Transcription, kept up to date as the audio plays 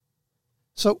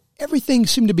So everything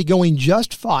seemed to be going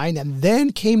just fine, and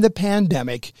then came the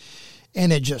pandemic,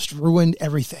 and it just ruined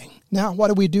everything. Now,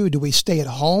 what do? Do we stay at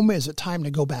home? Is it time to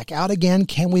go back out again?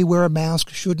 Can we wear a mask?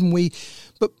 Shouldn't we?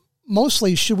 But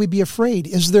mostly, should we be afraid?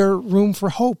 Is there room for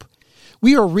hope?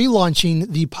 We are relaunching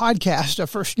the podcast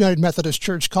of First United Methodist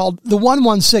Church called The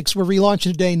 116. We're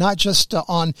relaunching today, not just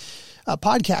on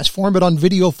podcast form, but on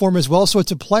video form as well. So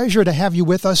it's a pleasure to have you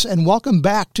with us, and welcome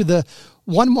back to the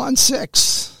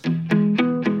 116.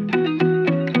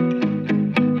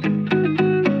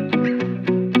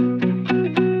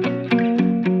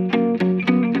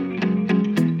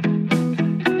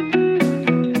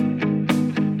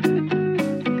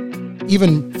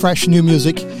 Even fresh new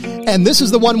music. And this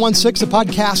is the 116, a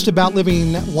podcast about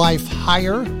living life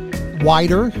higher,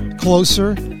 wider, closer,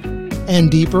 and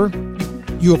deeper.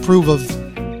 You approve of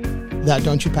that,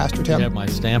 don't you, Pastor Tim? You have my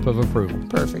stamp of approval.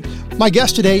 Perfect. My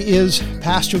guest today is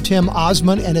Pastor Tim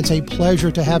Osman, and it's a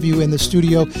pleasure to have you in the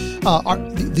studio.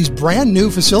 These brand new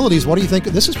facilities, what do you think?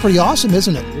 This is pretty awesome,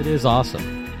 isn't it? It is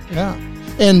awesome. Yeah.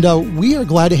 And we are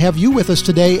glad to have you with us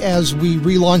today as we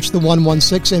relaunch the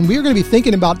 116, and we are going to be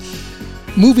thinking about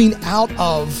moving out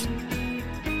of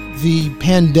the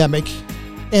pandemic.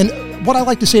 And what I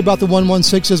like to say about the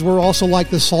 116 is we're also like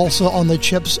the salsa on the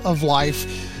chips of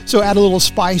life. So add a little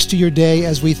spice to your day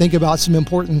as we think about some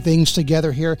important things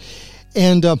together here.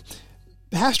 And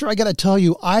Pastor, I got to tell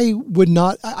you,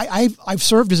 I've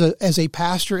served as a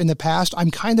pastor in the past.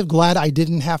 I'm kind of glad I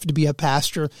didn't have to be a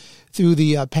pastor through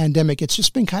the pandemic. It's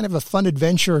just been kind of a fun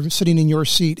adventure sitting in your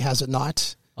seat, has it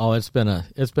not? Oh, it's been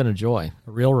a joy,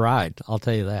 a real ride. I'll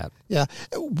tell you that. Yeah.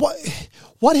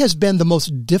 What has been the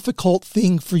most difficult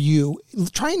thing for you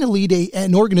trying to lead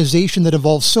an organization that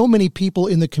involves so many people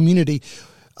in the community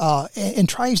and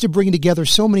tries to bring together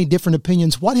so many different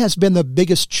opinions? What has been the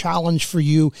biggest challenge for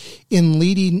you in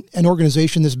leading an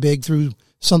organization this big through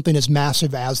something as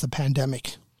massive as the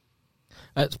pandemic?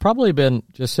 It's probably been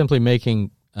just simply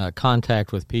making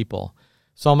contact with people.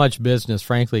 So much business,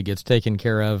 frankly, gets taken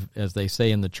care of, as they say,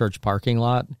 in the church parking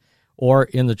lot or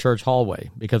in the church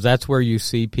hallway, because that's where you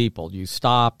see people. You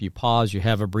stop, you pause, you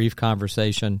have a brief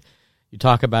conversation, you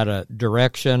talk about a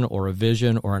direction or a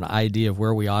vision or an idea of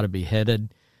where we ought to be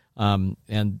headed, and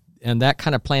that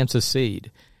kind of plants a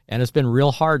seed. And it's been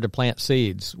real hard to plant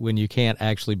seeds when you can't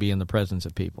actually be in the presence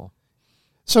of people.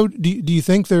 So do you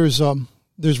think there's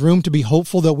room to be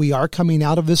hopeful that we are coming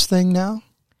out of this thing now?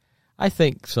 I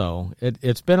think so.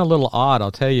 It's been a little odd,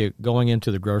 I'll tell you, going into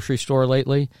the grocery store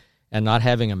lately and not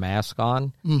having a mask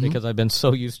on because I've been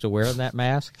so used to wearing that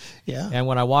mask. Yeah. And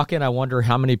when I walk in, I wonder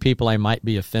how many people I might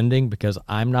be offending because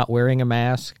I'm not wearing a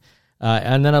mask.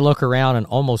 And then I look around and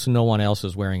almost no one else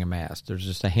is wearing a mask. There's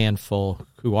just a handful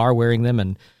who are wearing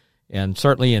them. And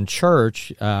certainly in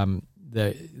church,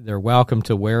 they're welcome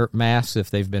to wear masks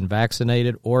if they've been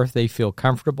vaccinated or if they feel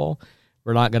comfortable.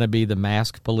 We're not going to be the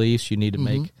mask police. You need to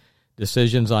make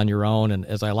decisions on your own, and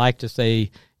as I like to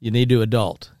say, you need to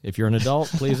adult. If you're an adult,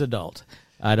 please adult.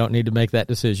 I don't need to make that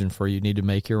decision for you. You need to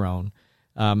make your own.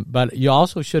 But you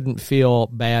also shouldn't feel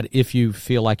bad if you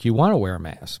feel like you want to wear a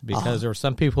mask, because there are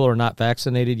some people who are not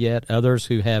vaccinated yet, others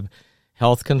who have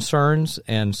health concerns,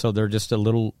 and so they're just a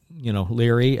little,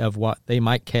 leery of what they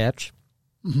might catch.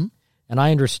 Mm-hmm. And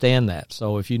I understand that.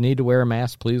 So if you need to wear a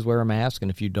mask, please wear a mask, and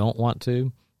if you don't want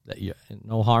to,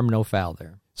 no harm, no foul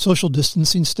there. Social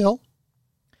distancing still?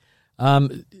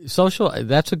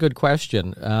 That's a good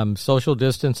question. Social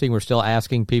distancing, we're still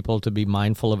asking people to be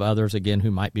mindful of others, again,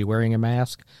 who might be wearing a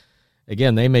mask.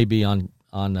 Again, they may be on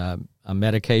a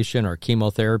medication or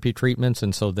chemotherapy treatments,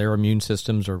 and so their immune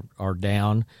systems are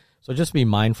down. So just be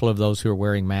mindful of those who are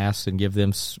wearing masks and give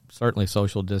them certainly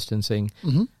social distancing.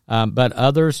 Mm-hmm. But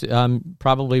others,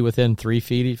 probably within 3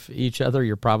 feet of each other,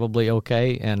 you're probably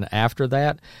okay. And after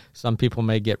that, some people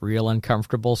may get real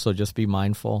uncomfortable, so just be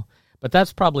mindful. But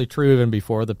that's probably true even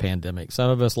before the pandemic.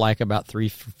 Some of us like about 3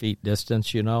 feet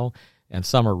distance, and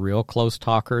some are real close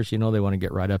talkers. They want to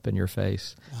get right up in your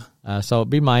face. So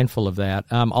be mindful of that.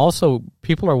 Also,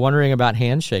 people are wondering about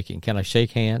handshaking. Can I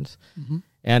shake hands? Mm-hmm.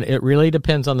 And it really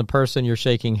depends on the person you're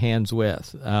shaking hands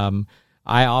with.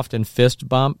 I often fist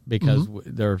bump because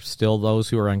there are still those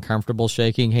who are uncomfortable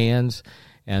shaking hands.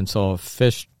 And so a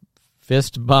fist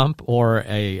bump or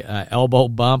a elbow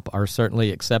bump are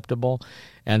certainly acceptable.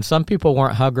 And some people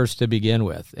weren't huggers to begin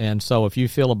with. And so if you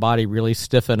feel a body really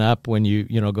stiffen up when you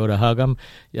go to hug them,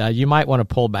 you might want to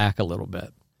pull back a little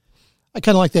bit. I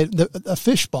kind of like a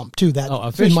fish bump, too.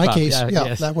 In my case,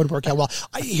 that would work out well.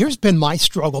 Here's been my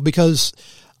struggle, because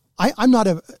I'm not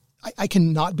I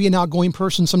cannot be an outgoing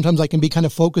person. Sometimes I can be kind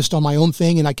of focused on my own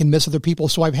thing and I can miss other people.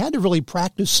 So I've had to really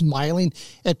practice smiling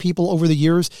at people over the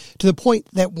years, to the point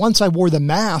that once I wore the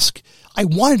mask, I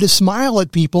wanted to smile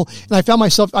at people. And I found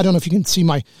myself, I don't know if you can see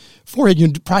my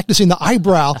forehead, practicing the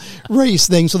eyebrow raise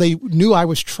thing. So they knew I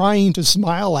was trying to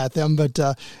smile at them, but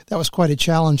that was quite a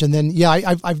challenge. And then,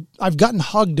 I've gotten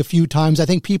hugged a few times. I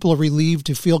think people are relieved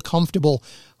to feel comfortable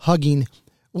hugging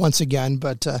once again.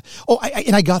 But,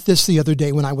 I got this the other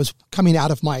day when I was coming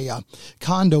out of my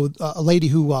condo, a lady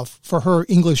who, for her,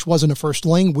 English wasn't a first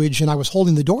language, and I was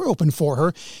holding the door open for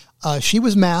her. She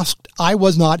was masked. I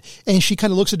was not. And she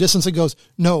kind of looks a distance and goes,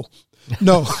 no.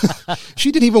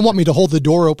 She didn't even want me to hold the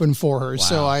door open for her. Wow,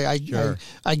 so I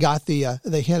got the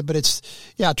hint, but it's,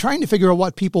 trying to figure out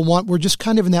what people want. We're just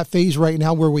kind of in that phase right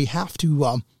now where we have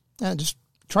to, just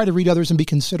try to read others and be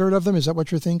considerate of them. Is that what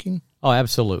you're thinking? Oh,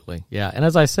 absolutely. Yeah. And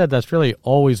as I said, that's really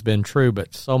always been true,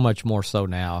 but so much more so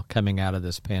now coming out of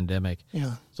this pandemic.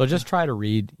 Yeah. So just try to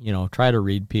read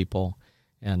people,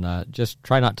 and just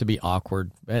try not to be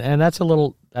awkward. And that's a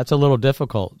little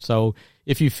difficult. So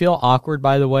if you feel awkward,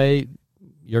 by the way,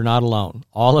 you're not alone.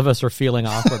 All of us are feeling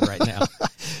awkward right now.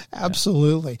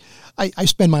 Absolutely. I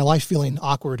spend my life feeling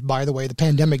awkward, by the way. The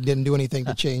pandemic didn't do anything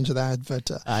to change that.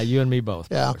 But you and me both.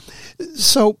 Yeah.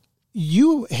 So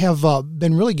you have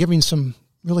been really giving some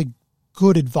really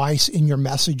good advice in your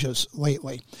messages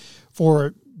lately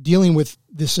for dealing with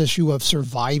this issue of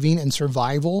surviving and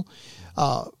survival.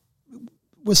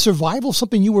 Was survival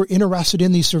something you were interested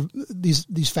in,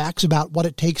 these facts about what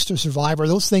it takes to survive? Are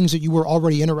those things that you were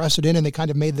already interested in and they kind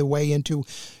of made their way into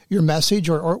your message,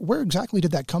 or where exactly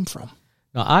did that come from?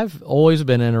 Now, I've always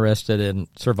been interested in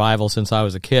survival since I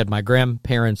was a kid. My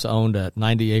grandparents owned a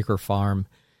 90-acre farm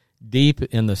deep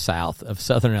in the south of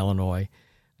southern Illinois,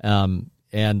 and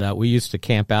we used to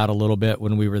camp out a little bit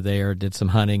when we were there, did some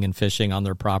hunting and fishing on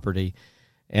their property.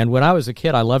 And when I was a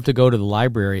kid, I loved to go to the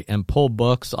library and pull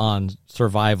books on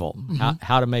survival,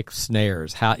 how to make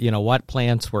snares, what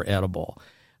plants were edible,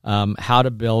 how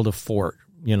to build a fort,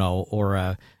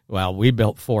 we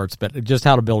built forts, but just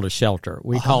how to build a shelter.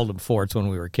 We called them forts when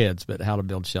we were kids, but how to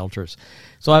build shelters.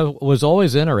 So I was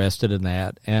always interested in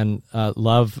that, and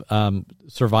love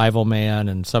Survival Man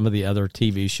and some of the other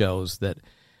TV shows that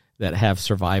have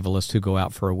survivalists who go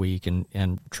out for a week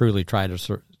and truly try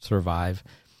to survive.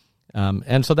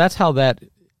 And so that's how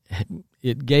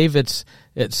it gave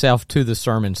itself to the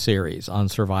sermon series on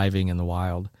surviving in the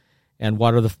wild, and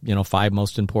what are the 5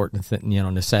 most important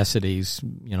necessities,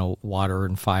 water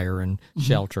and fire and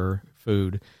shelter,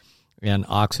 food, and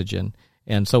oxygen.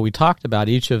 And so we talked about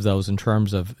each of those in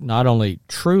terms of not only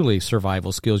truly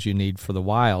survival skills you need for the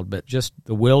wild, but just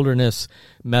the wilderness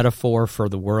metaphor for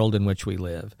the world in which we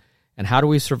live, and how do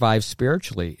we survive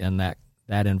spiritually in that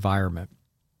environment.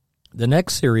 The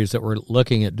next series that we're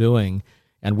looking at doing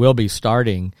and will be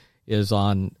starting is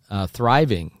on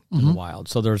thriving in the wild.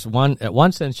 So there's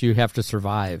one sense you have to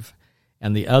survive,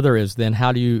 and the other is then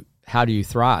how do you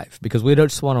thrive? Because we don't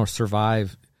just want to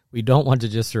survive. We don't want to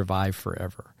just survive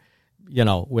forever,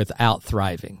 without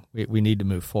thriving. We need to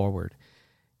move forward.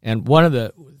 And one of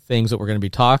the things that we're going to be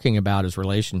talking about is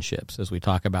relationships as we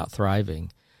talk about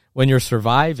thriving. When you're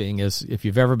surviving, is if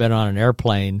you've ever been on an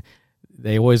airplane,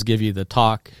 they always give you the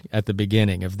talk at the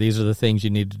beginning of these are the things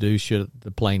you need to do should the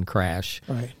plane crash.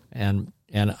 Right. And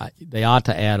they ought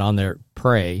to add on there,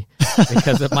 pray,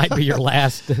 because it might be your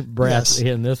last breath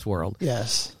in this world.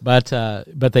 Yes. But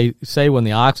they say when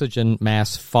the oxygen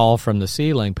masks fall from the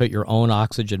ceiling, put your own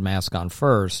oxygen mask on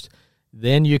first,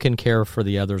 then you can care for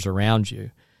the others around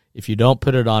you. If you don't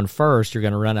put it on first, you're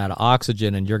going to run out of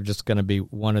oxygen, and you're just going to be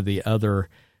one of the other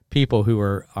people who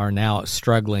are now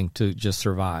struggling to just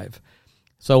survive.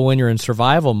 So when you're in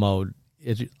survival mode,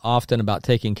 it's often about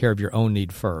taking care of your own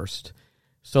need first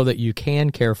so that you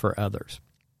can care for others.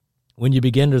 When you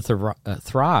begin to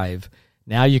thrive,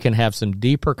 now you can have some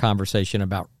deeper conversation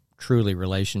about truly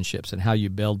relationships and how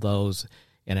you build those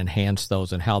and enhance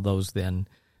those and how those then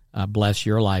bless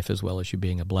your life as well as you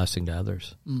being a blessing to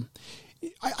others.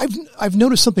 I've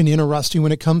noticed something interesting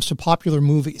when it comes to popular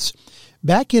movies.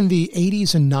 Back in the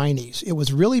 80s and 90s, it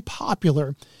was really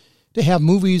popular to have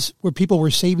movies where people were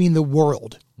saving the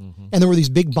world. And there were these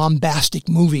big bombastic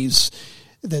movies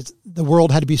that the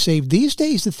world had to be saved. These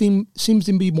days, the theme seems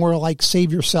to be more like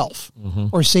save yourself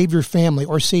or save your family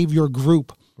or save your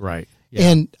group. Right. Yeah.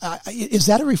 And is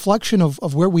that a reflection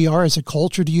of where we are as a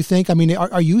culture, do you think? I mean,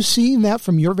 are you seeing that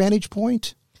from your vantage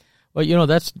point? Well,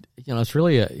 that's, it's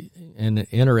really an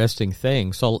interesting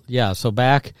thing. So, so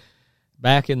back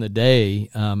in the day,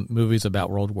 movies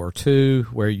about World War II,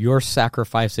 where you're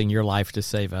sacrificing your life to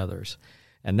save others.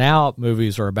 And now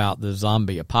movies are about the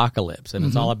zombie apocalypse, and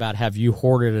it's all about, have you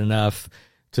hoarded enough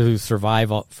to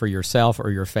survive for yourself or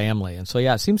your family? And so,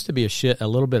 yeah, it seems to be a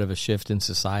little bit of a shift in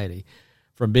society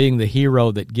from being the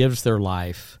hero that gives their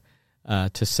life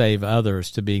to save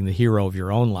others to being the hero of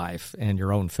your own life and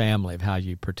your own family, of how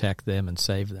you protect them and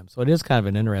save them. So it is kind of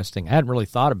an interesting, I hadn't really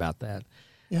thought about that.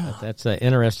 Yeah. But that's an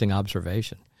interesting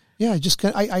observation. Yeah,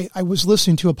 I was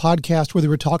listening to a podcast where they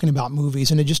were talking about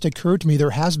movies, and it just occurred to me there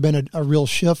has been a real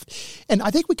shift. And I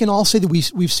think we can all say that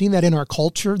we've seen that in our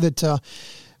culture, that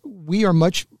we are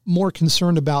much more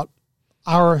concerned about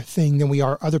our thing than we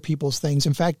are other people's things.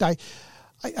 In fact, I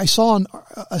saw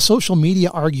a social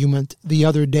media argument the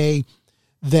other day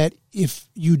that if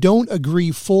you don't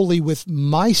agree fully with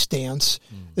my stance,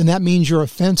 then that means you're a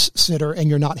fence sitter and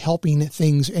you're not helping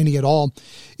things any at all.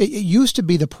 It used to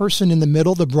be the person in the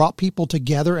middle that brought people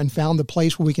together and found the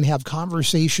place where we can have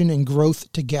conversation and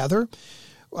growth together.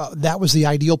 That was the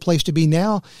ideal place to be.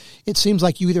 Now, it seems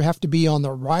like you either have to be on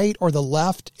the right or the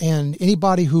left, and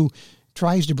anybody who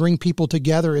tries to bring people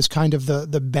together is kind of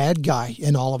the bad guy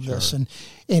in all of this.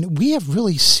 And we have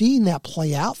really seen that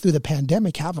play out through the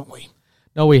pandemic, haven't we?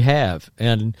 No, we have.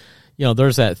 And,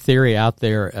 there's that theory out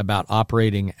there about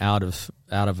operating out of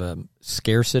a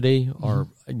scarcity or,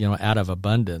 out of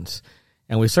abundance.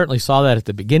 And we certainly saw that at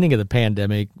the beginning of the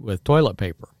pandemic with toilet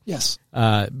paper. Yes.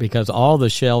 Because all the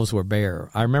shelves were bare.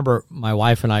 I remember my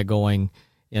wife and I going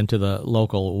into the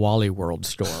local Wally World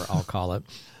store, I'll call it.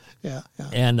 Yeah.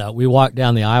 And we walked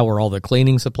down the aisle where all the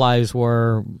cleaning supplies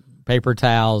were, paper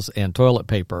towels and toilet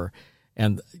paper.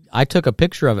 And I took a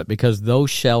picture of it because those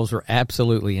shelves were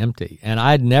absolutely empty. And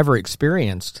I'd never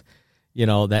experienced,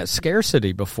 that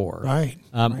scarcity before. Right.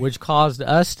 Which caused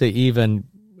us to even,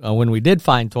 when we did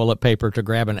find toilet paper, to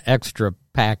grab an extra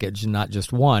package, not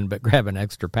just one, but grab an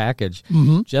extra package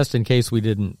just in case we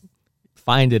didn't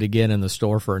find it again in the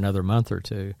store for another month or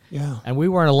two. Yeah. And we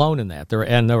weren't alone in that.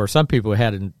 There were some people who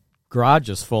had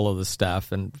garages full of the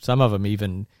stuff, and some of them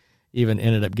even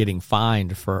ended up getting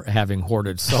fined for having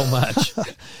hoarded so much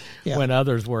when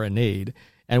others were in need.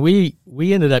 And we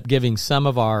ended up giving some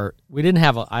of our, we didn't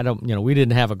have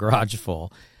a garage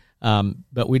full,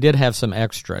 but we did have some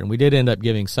extra, and we did end up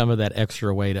giving some of that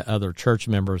extra away to other church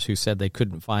members who said they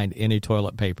couldn't find any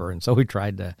toilet paper. And so we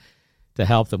tried to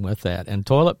help them with that. And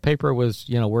toilet paper was,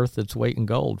 worth its weight in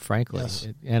gold, frankly. Yes.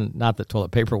 And not that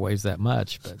toilet paper weighs that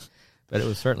much, but it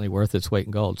was certainly worth its weight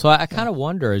in gold. So I kind of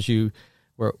wonder, as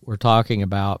we're talking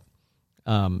about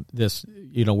this,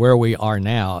 where we are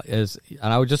now, and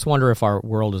I would just wonder if our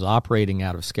world is operating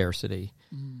out of scarcity,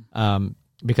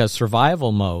 because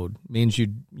survival mode means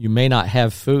you may not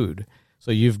have food,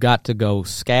 so you've got to go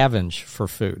scavenge for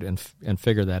food and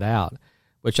figure that out,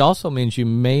 which also means you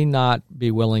may not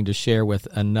be willing to share with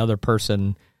another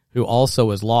person who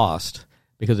also is lost,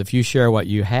 because if you share what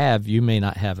you have, you may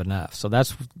not have enough. So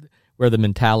that's where the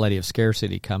mentality of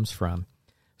scarcity comes from.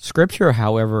 Scripture,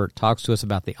 however, talks to us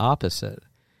about the opposite,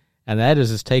 and that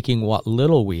is taking what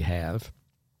little we have,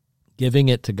 giving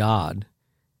it to God,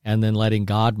 and then letting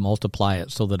God multiply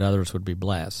it so that others would be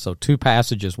blessed. So two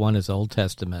passages. One is Old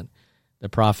Testament. The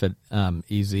prophet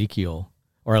Ezekiel,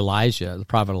 or Elijah, the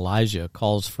prophet Elijah,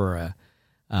 calls for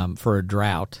a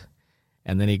drought,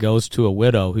 and then he goes to a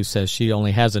widow who says she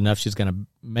only has enough. She's going to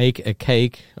make a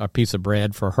cake, a piece of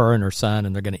bread for her and her son,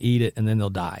 and they're going to eat it, and then they'll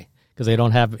die, because they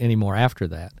don't have any more after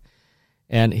that.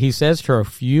 And he says to her,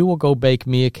 if you will go bake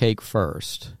me a cake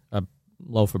first, a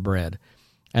loaf of bread,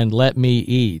 and let me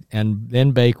eat, and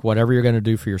then bake whatever you're going to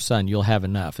do for your son, you'll have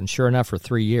enough. And sure enough, for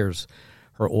 3 years,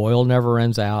 her oil never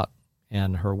runs out,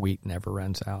 and her wheat never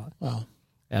runs out. Wow.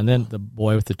 And then the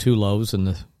boy with the 2 loaves and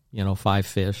the 5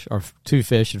 fish, or 2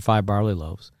 fish and 5 barley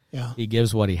loaves, he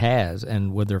gives what he has,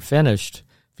 and when they're finished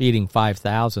feeding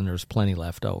 5,000, there's plenty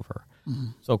left over.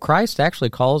 So Christ actually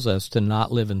calls us to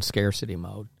not live in scarcity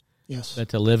mode, but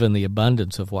to live in the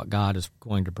abundance of what God is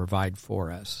going to provide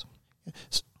for us.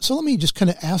 So let me just kind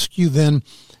of ask you then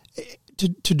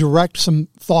to direct some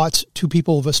thoughts to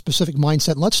people of a specific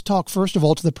mindset. Let's talk first of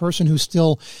all to the person who's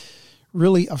still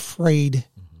really afraid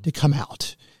to come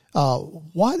out.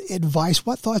 What advice,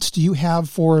 what thoughts do you have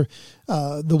for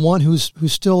the one who's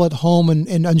still at home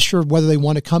and unsure whether they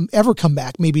want to ever come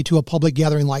back, maybe to a public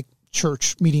gathering like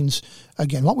church meetings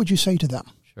again? What would you say to them?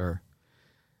 Sure.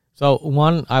 So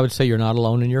one, I would say you're not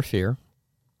alone in your fear.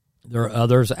 There are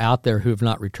others out there who have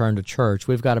not returned to church.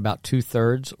 We've got about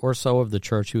 2/3 or so of the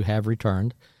church who have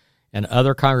returned, and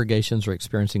other congregations are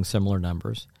experiencing similar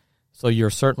numbers. So you're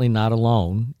certainly not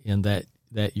alone in that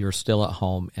you're still at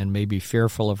home and may be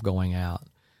fearful of going out.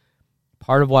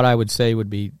 Part of what I would say would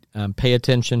be pay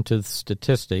attention to the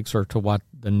statistics, or to what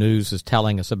the news is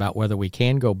telling us about whether we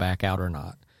can go back out or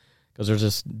not. Because there's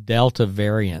this Delta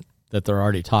variant that they're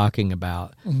already talking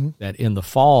about that in the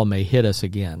fall may hit us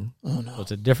again. Oh, no. So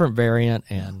it's a different variant,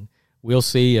 and we'll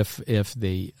see if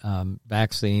the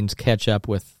vaccines catch up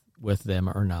with them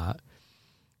or not.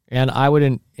 And I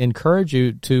would encourage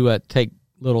you to take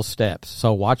little steps.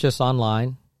 So watch us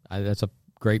online. That's a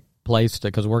great place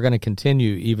because we're going to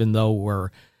continue, even though we're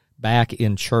back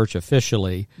in church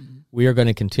officially, we are going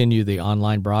to continue the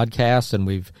online broadcast.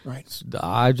 And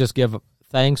I just give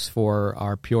thanks for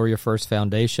our Peoria First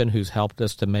Foundation, who's helped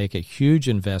us to make a huge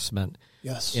investment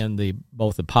in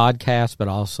both the podcast, but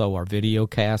also our video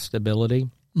cast ability.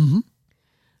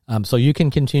 So you can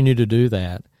continue to do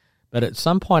that. But at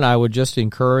some point, I would just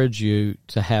encourage you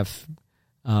to have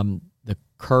the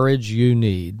courage you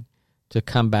need to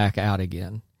come back out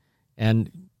again.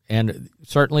 And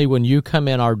certainly when you come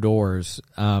in our doors,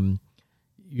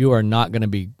 you are not going to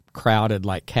be crowded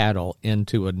like cattle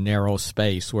into a narrow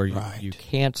space where you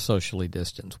can't socially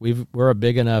distance. We're a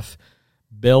big enough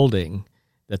building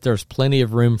that there's plenty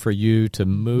of room for you to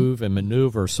move and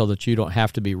maneuver so that you don't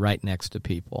have to be right next to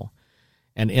people.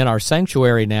 And in our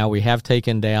sanctuary now, we have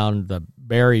taken down the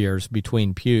barriers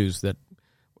between pews that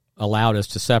allowed us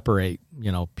to separate,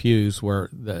 pews where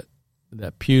the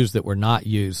pews that were not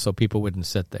used so people wouldn't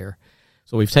sit there.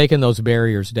 So we've taken those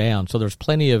barriers down. So there's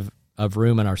plenty of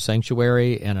room in our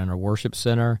sanctuary and in our worship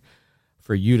center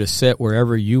for you to sit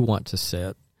wherever you want to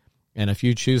sit. And if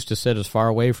you choose to sit as far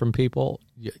away from people,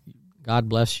 God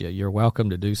bless you. You're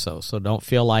welcome to do so. So don't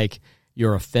feel like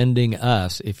you're offending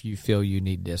us if you feel you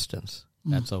need distance.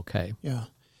 That's okay. Yeah.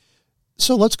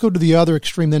 So let's go to the other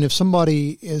extreme then. If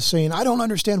somebody is saying, I don't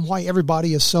understand why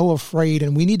everybody is so afraid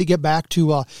and we need to get back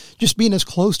to just being as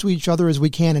close to each other as we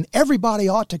can and everybody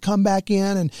ought to come back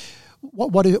in. And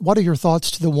what are your thoughts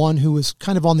to the one who is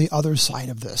kind of on the other side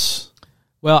of this?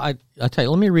 Well, I'll tell you,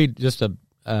 let me read just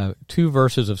two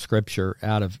verses of Scripture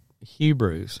out of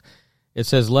Hebrews. It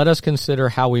says, let us consider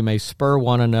how we may spur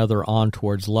one another on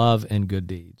towards love and good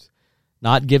deeds,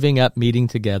 not giving up meeting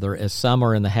together as some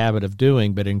are in the habit of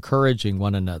doing, but encouraging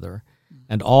one another,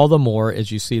 and all the more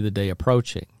as you see the day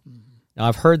approaching. Now,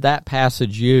 I've heard that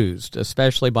passage used,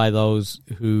 especially by those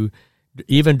who,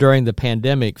 even during the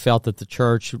pandemic, felt that the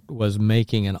church was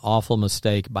making an awful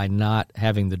mistake by not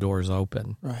having the doors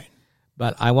open. Right.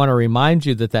 But I want to remind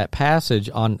you that passage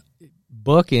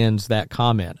bookends that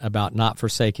comment about not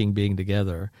forsaking being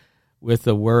together with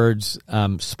the words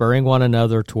spurring one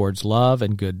another towards love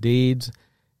and good deeds,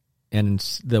 and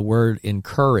the word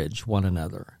encourage one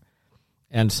another.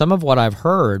 And some of what I've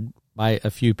heard by a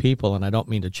few people, and I don't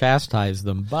mean to chastise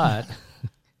them, but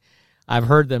I've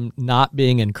heard them not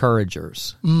being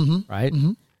encouragers, right?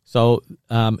 Mm-hmm. So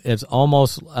it's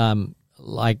almost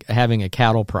like having a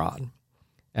cattle prod.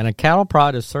 And a cattle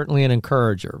prod is certainly an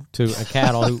encourager to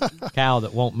a cow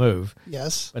that won't move.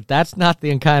 Yes. But that's not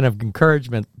the kind of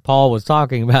encouragement Paul was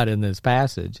talking about in this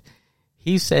passage.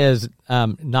 He says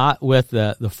not with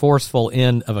the forceful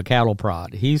end of a cattle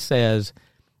prod. He says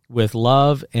with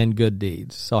love and good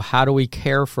deeds. So how do we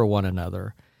care for one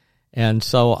another? And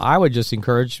so I would just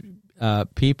encourage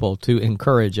people to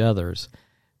encourage others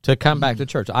to come back to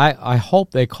church. I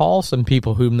hope they call some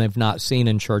people whom they've not seen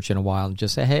in church in a while and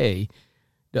just say, hey,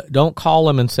 don't call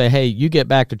them and say, hey, you get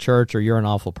back to church or you're an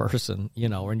awful person,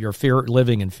 and you're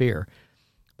living in fear.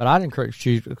 But I'd encourage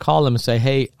you to call them and say,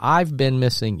 hey, I've been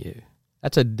missing you.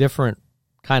 That's a different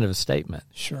kind of a statement.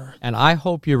 Sure. And I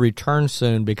hope you return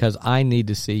soon because I need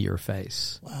to see your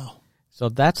face. Wow. So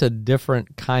that's a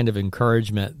different kind of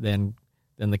encouragement than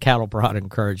the cattle prod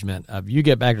encouragement of you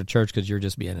get back to church because you're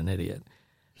just being an idiot.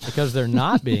 Because they're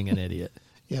not being an idiot.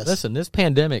 Yes. Listen, this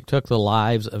pandemic took the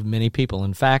lives of many people.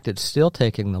 In fact, it's still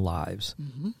taking the lives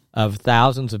of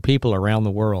thousands of people around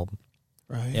the world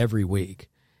every week.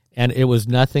 And it was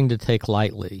nothing to take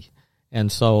lightly. And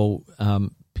so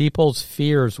people's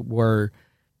fears were,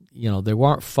 they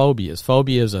weren't phobias.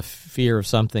 Phobia is a fear of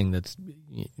something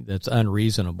that's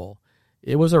unreasonable.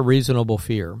 It was a reasonable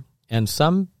fear. And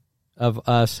some of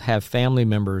us have family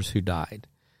members who died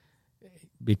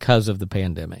because of the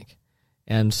pandemic.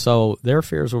 And so their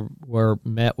fears were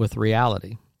met with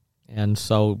reality. And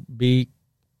so be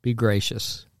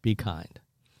gracious, be kind.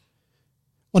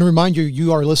 I want to remind you,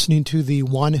 you are listening to the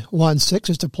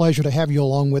 116. It's a pleasure to have you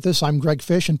along with us. I'm Greg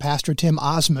Fish, and Pastor Tim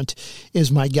Osment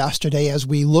is my guest today as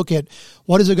we look at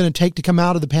what is it going to take to come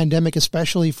out of the pandemic,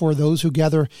 especially for those who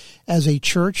gather as a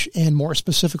church, and more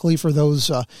specifically for those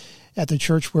at the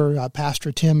church where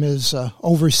Pastor Tim is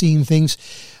overseeing things.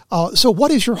 So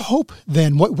what is your hope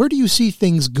then? Where do you see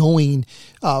things going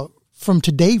from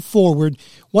today forward,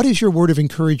 what is your word of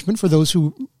encouragement for those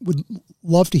who would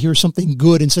love to hear something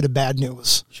good instead of bad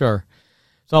news? Sure.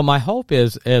 So my hope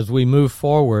is, as we move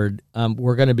forward,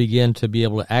 we're going to begin to be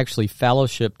able to actually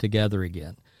fellowship together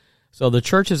again. So the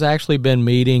church has actually been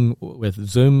meeting with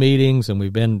Zoom meetings, and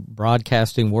we've been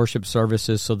broadcasting worship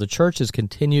services. So the church has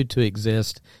continued to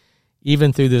exist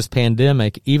even through this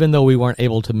pandemic, even though we weren't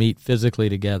able to meet physically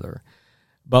together.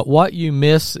 But what you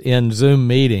miss in Zoom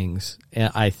meetings,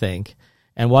 I think,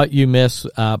 and what you miss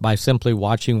by simply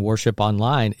watching worship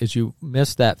online is you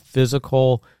miss that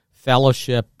physical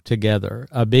fellowship together,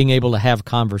 being able to have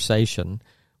conversation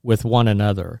with one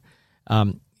another.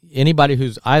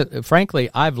 Anybody frankly,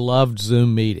 I've loved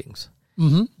Zoom meetings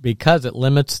because it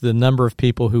limits the number of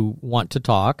people who want to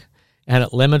talk, and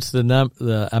it limits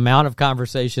the amount of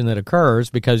conversation that occurs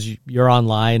because you're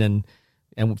online,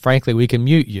 and frankly, we can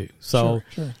mute you. So,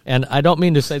 sure. And I don't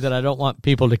mean to say that I don't want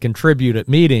people to contribute at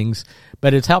meetings,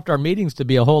 but it's helped our meetings to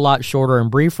be a whole lot shorter and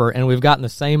briefer, and we've gotten the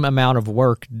same amount of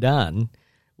work done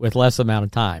with less amount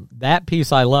of time. That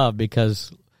piece I love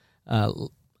because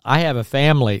I have a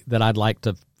family that I'd like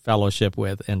to fellowship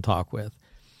with and talk with.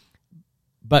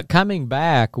 But coming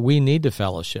back, we need to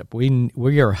fellowship.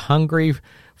 We are hungry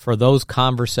for those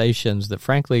conversations that,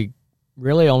 frankly,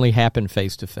 really only happen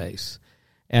face-to-face.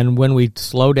 And when we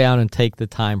slow down and take the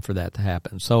time for that to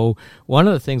happen. So one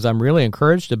of the things I'm really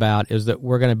encouraged about is that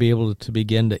we're going to be able to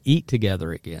begin to eat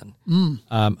together again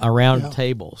around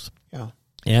tables. Yeah.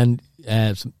 And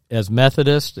as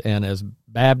Methodists and as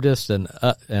Baptists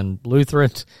and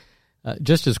Lutherans,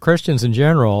 just as Christians in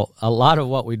general, a lot of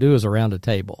what we do is around a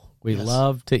table. We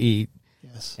love to eat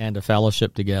and to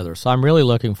fellowship together. So I'm really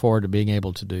looking forward to being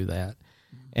able to do that.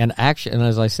 And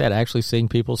as I said, actually seeing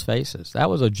people's faces. That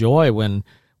was a joy when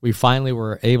we finally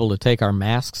were able to take our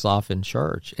masks off in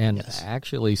church and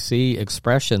actually see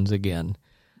expressions again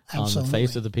on the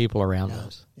face of the people around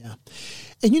us. Yeah.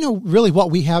 And really what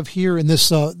we have here in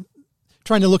this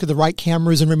trying to look at the right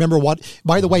cameras and remember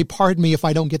by the way, pardon me if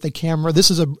I don't get the camera. This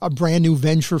is a brand new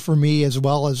venture for me as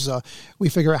well as we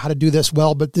figure out how to do this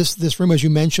well. But this room, as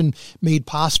you mentioned, made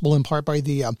possible in part by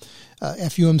the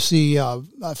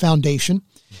FUMC Foundation.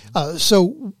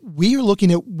 So we are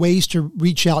looking at ways to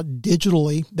reach out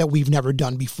digitally that we've never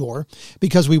done before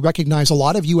because we recognize a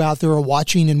lot of you out there are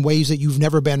watching in ways that you've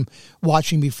never been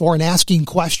watching before and asking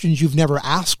questions you've never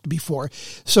asked before.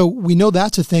 So we know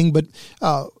that's a thing, but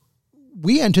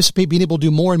we anticipate being able to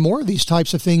do more and more of these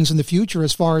types of things in the future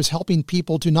as far as helping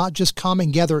people to not just come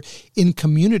and gather in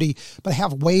community, but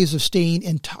have ways of staying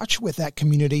in touch with that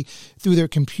community through their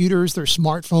computers, their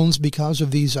smartphones, because of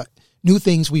these new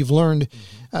things we've learned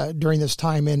during this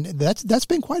time. And that's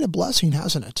been quite a blessing,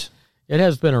 hasn't it? It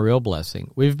has been a real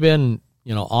blessing. We've been,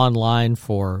 online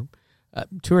for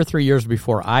 2 or 3 years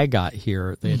before I got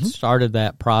here. They had started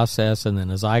that process, and then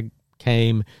as I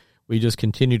came, we just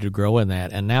continued to grow in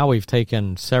that, and now we've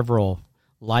taken several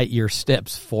light-year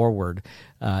steps forward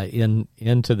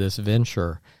into this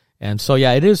venture. And so,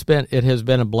 it has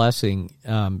been a blessing.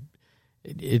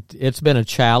 It's been a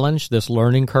challenge, this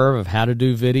learning curve of how to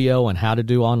do video and how to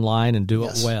do online and do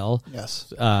it well.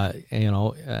 Yes.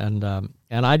 And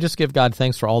I just give God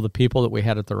thanks for all the people that we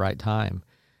had at the right time.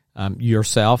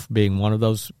 Yourself being one of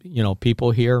those,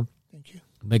 people here. Thank you,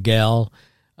 Miguel.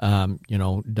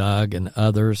 Doug and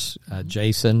others,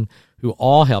 Jason, who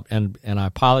all helped. And I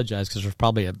apologize because there's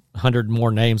probably 100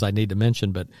 more names I need to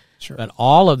mention, but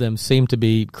all of them seem to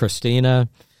be, Christina,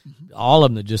 all of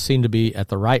them that just seem to be at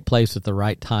the right place at the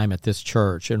right time at this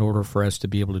church in order for us to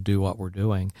be able to do what we're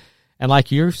doing. And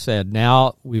like you said,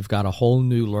 now we've got a whole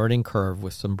new learning curve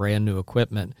with some brand new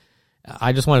equipment.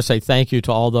 I just want to say thank you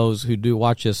to all those who do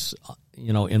watch us,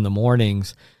 in the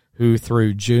mornings, who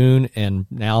through June and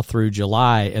now through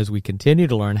July, as we continue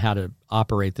to learn how to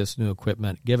operate this new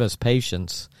equipment, give us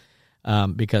patience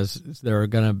because there are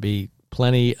going to be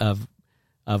plenty of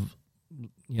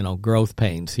growth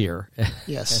pains here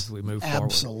as we move forward.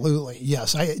 Absolutely.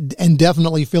 Yes. And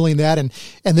definitely feeling that. And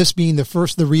this being the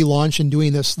relaunch and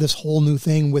doing this whole new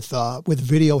thing with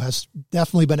video has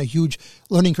definitely been a huge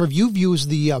learning curve. You've used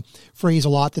the phrase a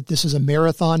lot that this is a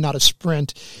marathon, not a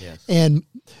sprint. Yes. And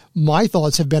my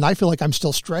thoughts have been, I feel like I'm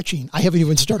still stretching. I haven't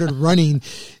even started running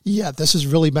yet. This has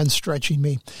really been stretching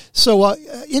me. So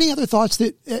any other thoughts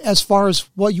that as far as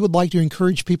what you would like to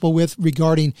encourage people with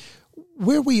regarding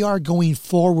where we are going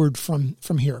forward from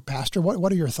here, Pastor?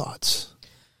 What are your thoughts?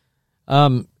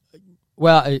 Well,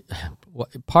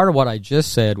 part of what I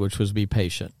just said, which was be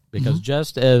patient, because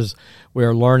just as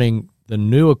we're learning the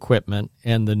new equipment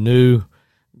and the new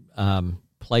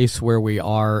place where we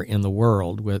are in the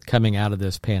world with coming out of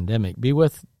this pandemic,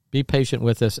 be patient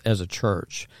with us as a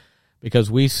church, because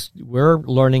we're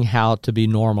learning how to be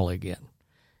normal again.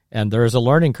 And there's a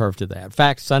learning curve to that. In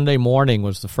fact, Sunday morning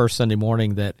was the first Sunday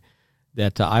morning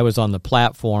that I was on the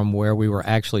platform where we were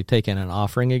actually taking an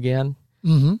offering again.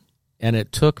 Mm-hmm. And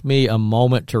it took me a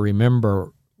moment to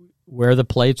remember where the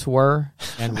plates were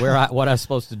and what I was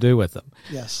supposed to do with them.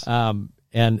 Yes.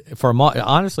 And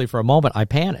honestly, for a moment, I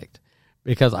panicked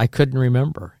because I couldn't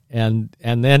remember. And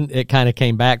then it kind of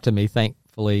came back to me.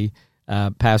 Thankfully,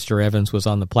 Pastor Evans was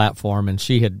on the platform, and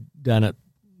she had done it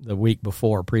the week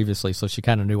before previously, so she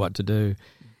kind of knew what to do.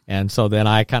 And so then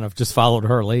I kind of just followed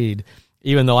her lead,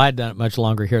 even though I'd done it much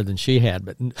longer here than she had.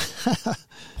 But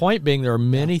point being, there are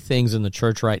many things in the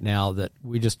church right now that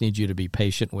we just need you to be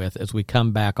patient with as we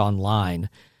come back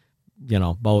online,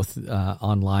 both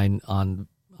online on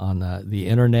the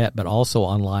internet, but also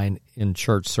online in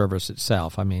church service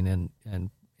itself. I mean,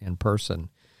 in person.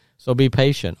 So be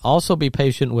patient. Also be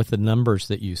patient with the numbers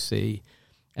that you see.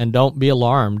 And don't be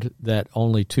alarmed that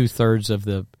only 2/3 of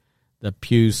the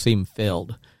pews seem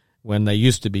filled when they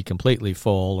used to be completely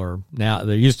full, or now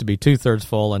they used to be 2/3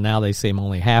 full and now they seem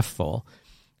only half full.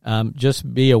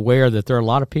 Just be aware that there are a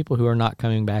lot of people who are not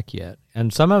coming back yet,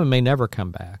 and some of them may never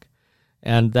come back,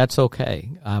 and that's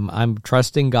okay. I'm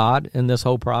trusting God in this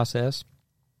whole process,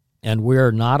 and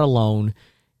we're not alone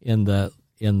in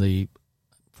the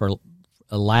for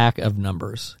a lack of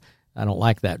numbers. I don't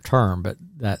like that term, but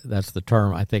that's the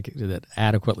term I think that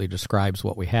adequately describes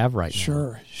what we have right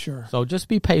now. Sure. So just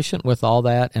be patient with all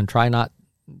that, and try not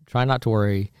to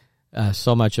worry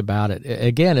so much about it.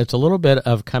 Again, it's a little bit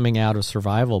of coming out of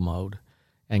survival mode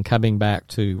and coming back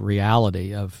to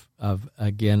reality of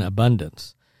again,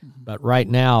 abundance. Mm-hmm. But right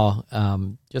now,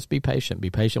 just be patient.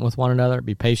 Be patient with one another.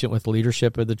 Be patient with the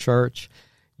leadership of the church.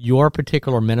 Your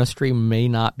particular ministry may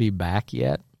not be back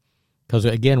yet, because,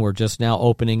 again, we're just now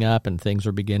opening up and things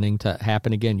are beginning to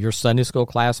happen again. Your Sunday school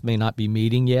class may not be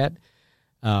meeting yet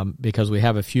because we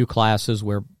have a few classes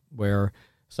where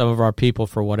some of our people,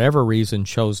 for whatever reason,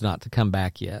 chose not to come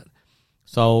back yet.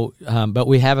 So, but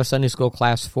we have a Sunday school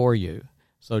class for you.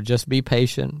 So just be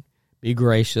patient, be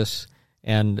gracious,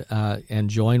 and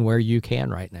join where you can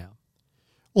right now.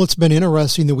 Well, it's been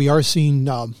interesting that we are seeing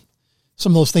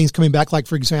some of those things coming back. Like,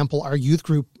 for example, our youth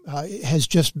group has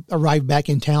just arrived back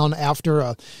in town after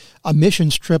a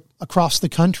missions trip across the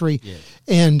country. Yes.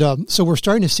 And so we're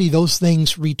starting to see those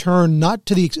things return, not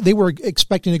to they were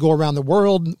expecting to go around the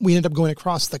world. We ended up going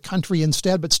across the country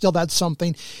instead, but still that's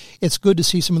something. It's good to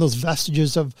see some of those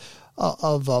vestiges of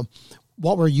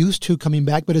what we're used to coming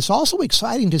back, but it's also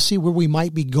exciting to see where we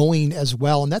might be going as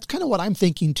well. And that's kind of what I'm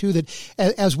thinking too, that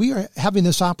as we are having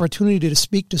this opportunity to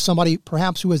speak to somebody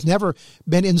perhaps who has never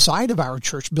been inside of our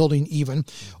church building even,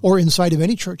 or inside of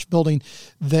any church building,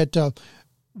 that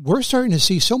we're starting to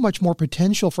see so much more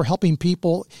potential for helping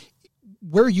people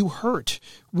where you hurt,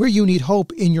 where you need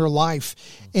hope in your life.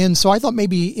 And so I thought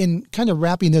maybe in kind of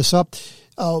wrapping this up,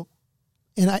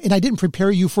 and I didn't prepare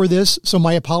you for this, so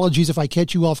my apologies if I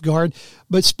catch you off guard.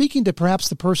 But speaking to perhaps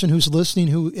the person who's listening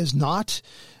who is not,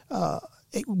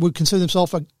 would consider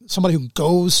themselves somebody who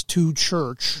goes to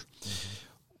church,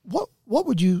 what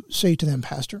would you say to them,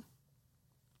 Pastor?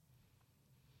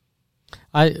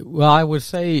 I would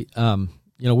say,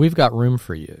 we've got room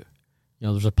for you.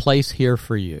 There's a place here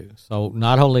for you. So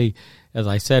not only, as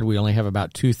I said, we only have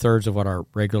about 2/3 of what our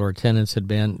regular attendance had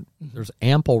been. There's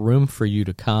ample room for you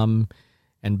to come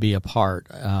and be a part,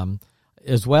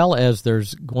 as well as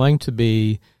there's going to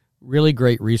be really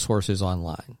great resources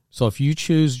online. So if you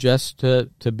choose just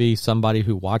to be somebody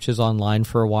who watches online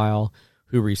for a while,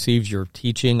 who receives your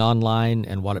teaching online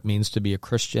and what it means to be a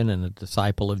Christian and a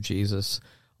disciple of Jesus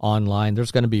online,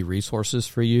 there's going to be resources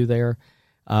for you there.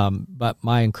 But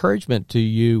my encouragement to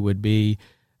you would be,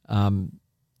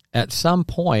 at some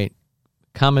point,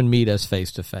 come and meet us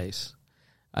face-to-face,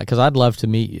 because I'd love to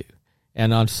meet you.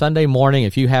 And on Sunday morning,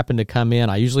 if you happen to come in,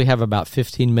 I usually have about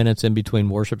 15 minutes in between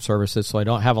worship services, so I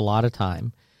don't have a lot of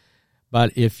time.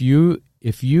 But if you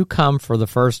come for the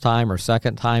first time or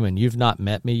second time and you've not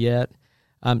met me yet,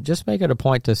 just make it a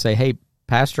point to say, hey,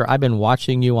 Pastor, I've been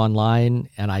watching you online,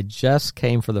 and I just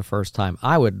came for the first time.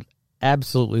 I would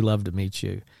absolutely love to meet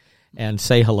you and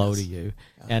say hello to you.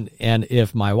 And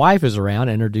if my wife is around,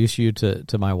 introduce you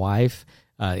to my wife,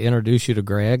 introduce you to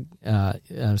Greg,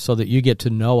 so that you get to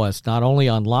know us not only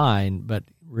online, but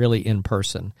really in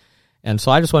person. And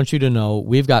so I just want you to know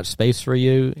we've got space for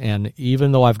you, and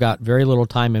even though I've got very little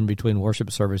time in between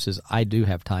worship services, I do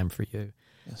have time for you.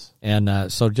 Yes.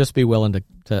 And so just be willing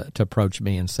to approach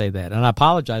me and say that. And I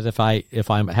apologize if I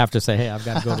have to say, hey, I've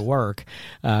got to go to work.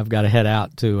 I've got to head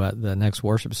out to the next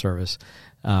worship service.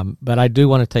 But I do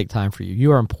want to take time for you.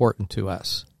 You are important to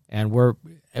us. And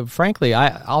frankly,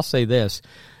 I'll say this.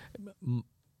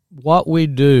 What we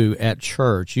do at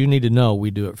church, you need to know we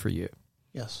do it for you.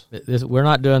 Yes. We're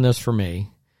not doing this for me,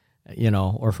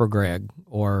 or for Greg,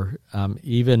 or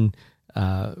even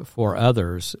for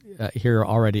others here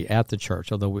already at the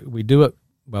church. Although we do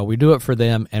it for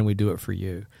them, and we do it for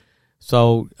you.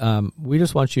 So we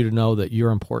just want you to know that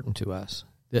you're important to us.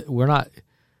 That we're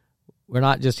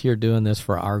not just here doing this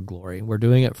for our glory. We're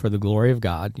doing it for the glory of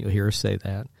God. You'll hear us say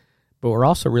that. But we're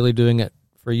also really doing it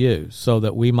for you, so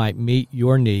that we might meet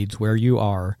your needs where you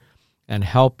are and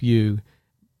help you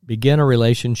begin a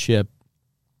relationship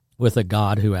with a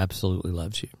God who absolutely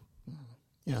loves you.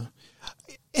 Yeah.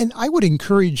 And I would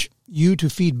encourage you to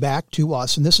feed back to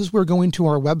us. And this is where going to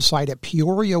our website at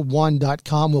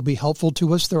peoria1.com will be helpful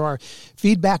to us. There are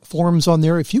feedback forms on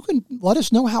there. If you can let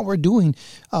us know how we're doing,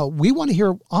 we want to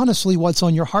hear honestly what's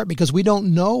on your heart, because we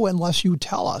don't know unless you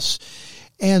tell us.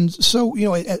 And so,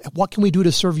 what can we do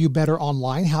to serve you better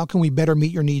online? How can we better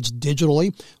meet your needs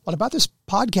digitally? What about this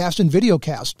podcast and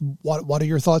videocast? What are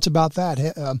your thoughts about that?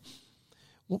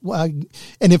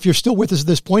 And if you're still with us at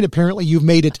this point, apparently you've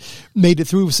made it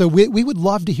through. So we would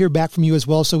love to hear back from you as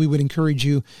well. So we would encourage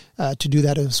you to do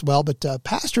that as well. But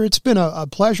Pastor, it's been a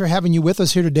pleasure having you with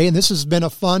us here today, and this has been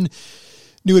a fun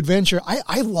new adventure.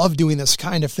 I love doing this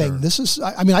kind of thing. Sure. This is,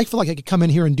 I feel like I could come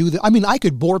in here and do this. I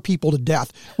could bore people to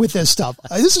death with this stuff.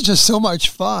 This is just so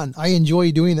much fun. I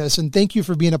enjoy doing this. And thank you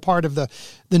for being a part of the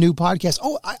new podcast.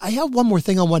 Oh, I have one more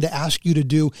thing I wanted to ask you to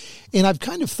do. And I've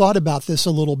kind of thought about this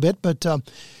a little bit, but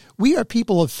we are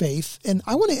people of faith, and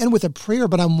I want to end with a prayer,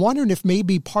 but I'm wondering if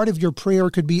maybe part of your prayer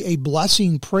could be a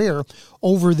blessing prayer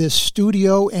over this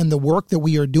studio and the work that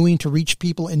we are doing to reach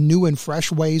people in new and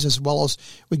fresh ways as well as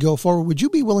we go forward. Would you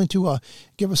be willing to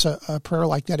give us a prayer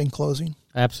like that in closing?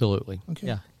 Absolutely. Okay.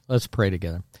 Yeah, let's pray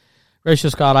together.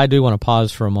 Gracious God, I do want to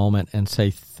pause for a moment and say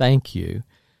thank you.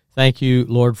 Thank you,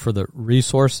 Lord, for the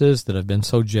resources that have been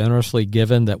so generously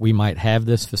given that we might have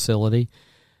this facility.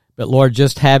 But, Lord,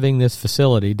 just having this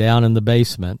facility down in the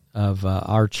basement of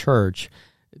our church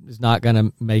is not going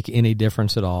to make any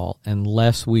difference at all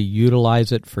unless we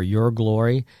utilize it for your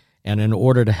glory and in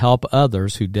order to help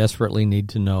others who desperately need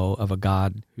to know of a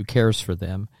God who cares for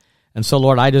them. And so,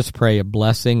 Lord, I just pray a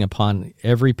blessing upon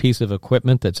every piece of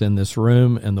equipment that's in this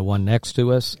room and the one next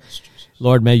to us. Yes,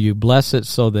 Lord, may you bless it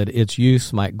so that its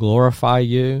use might glorify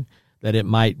you, that it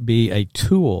might be a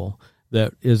tool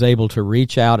that is able to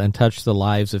reach out and touch the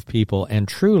lives of people and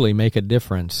truly make a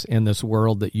difference in this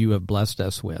world that you have blessed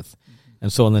us with.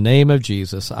 And so in the name of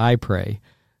Jesus, I pray,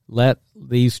 let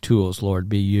these tools, Lord,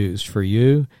 be used for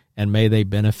you, and may they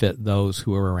benefit those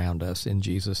who are around us. In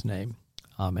Jesus' name,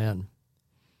 amen.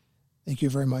 Thank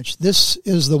you very much. This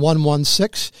is the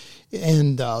 116,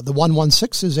 and the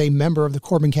 116 is a member of the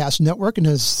Corbin Cast Network, and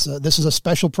this is a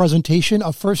special presentation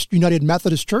of First United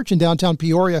Methodist Church in downtown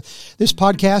Peoria. This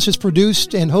podcast is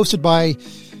produced and hosted by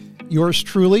yours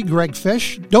truly, Greg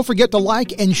Fish. Don't forget to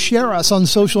like and share us on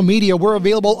social media. We're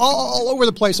available all over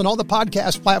the place on all the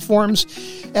podcast platforms,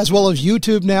 as well as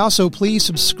YouTube now, so please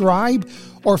subscribe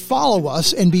or follow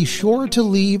us, and be sure to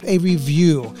leave a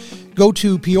review. Go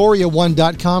to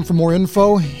peoria1.com for more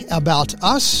info about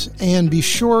us, and be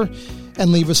sure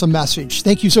and leave us a message.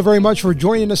 Thank you so very much for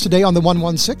joining us today on the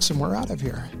 116, and we're out of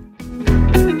here.